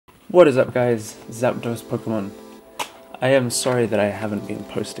What is up guys, Zapdos Pokemon. I am sorry that I haven't been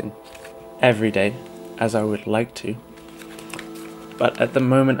posting every day as I would like to, but at the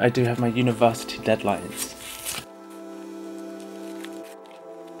moment I do have my university deadlines.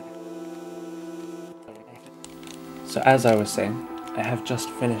 So as I was saying, I have just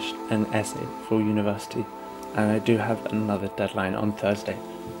finished an essay for university and I do have another deadline on Thursday,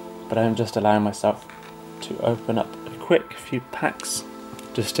 but I am just allowing myself to open up a quick few packs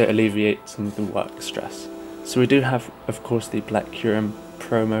just to alleviate some of the work stress. So we do have, of course, the Black Kyurem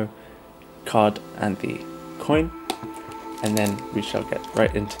promo card and the coin, and then we shall get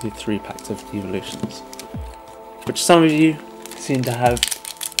right into the 3 packs of evolutions, which some of you seem to have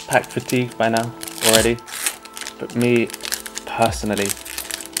pack fatigue by now already, but me personally,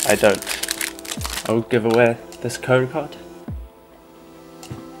 I don't. I will give away this code card.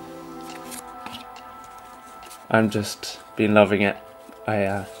 I'm just been loving it.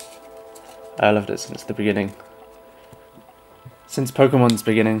 I loved it since the beginning. Since Pokemon's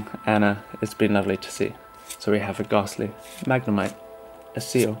beginning, and it's been lovely to see. So we have a Ghastly, Magnemite, a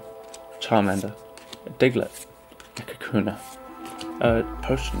Seal, Charmander, a Diglett, a Kakuna, a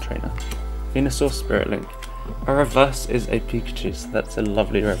Potion Trainer, Venusaur Spirit Link. Our reverse is a Pikachu, so that's a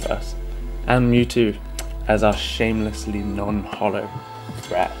lovely reverse. And Mewtwo as our shamelessly non-holo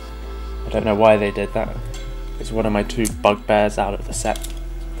rare. I don't know why they did that. It's one of my 2 bugbears out of the set.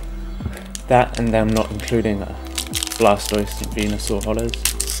 That and them not including Blastoise and Venusaur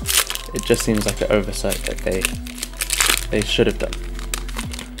holos. It just seems like an oversight that they should have done.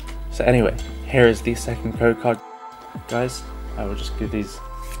 So anyway, here is the second code card. Guys, I will just give these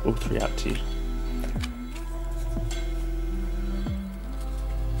all 3 out to you.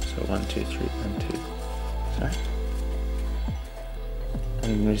 So 1, 2, 3, and 2. Sorry.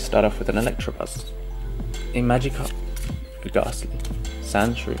 And we start off with an Electabuzz, a Magikarp, a Ghastly,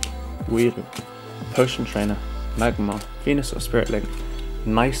 Sandshrew, Weedle, Potion Trainer, Magmar, Venusaur Spirit Link,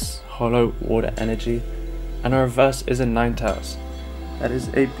 nice holo water energy, and our reverse is a Ninetales. That is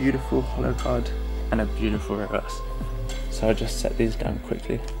a beautiful holo card and a beautiful reverse. So I'll just set these down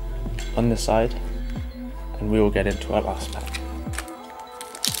quickly on the side and we will get into our last pack.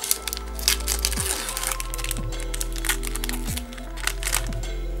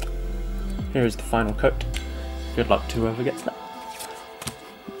 Here is the final coat. Good luck to whoever gets that.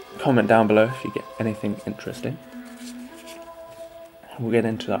 Comment down below if you get anything interesting. We'll get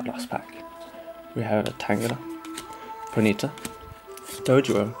into that last pack. We have a Tangela, Ponyta,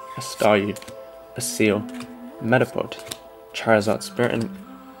 Doduo, a Staryu, a Seal, Metapod, Charizard Spirit Link,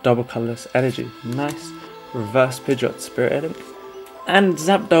 Double Colorless Energy, nice, Reverse Pidgeot Spirit Link, and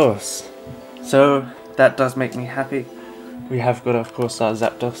Zapdos. So that does make me happy. We have got, of course, our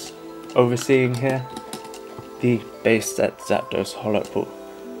Zapdos overseeing here the base set Zapdos holo pool.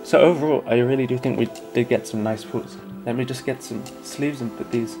 So overall, I really do think we did get some nice pulls. Let me just get some sleeves and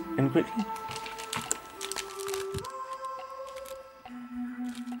put these in quickly.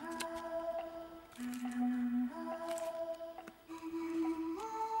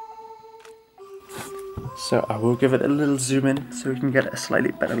 So I will give it a little zoom in so we can get a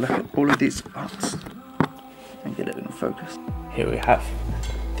slightly better look at all of these parts and get it in focus. Here we have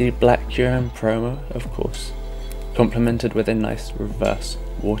the Black Kyurem promo, of course, complemented with a nice reverse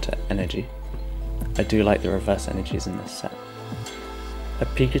water energy. I do like the reverse energies in this set. A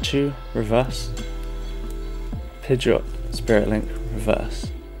Pikachu reverse, Pidgeot Spirit Link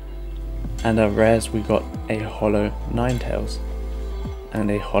reverse, and our rares we got a holo Ninetales and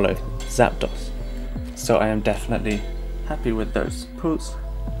a holo Zapdos. So I am definitely happy with those pulls.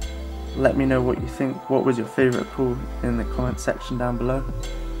 Let me know what you think. What was your favourite pull in the comment section down below,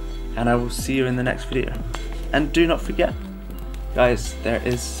 and I will see you in the next video. And do not forget, guys, there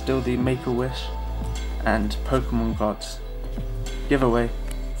is still the Make-A-Wish and Pokemon Gods giveaway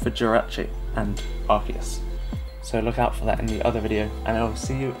for Jirachi and Arceus. So look out for that in the other video, and I will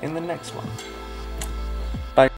see you in the next one.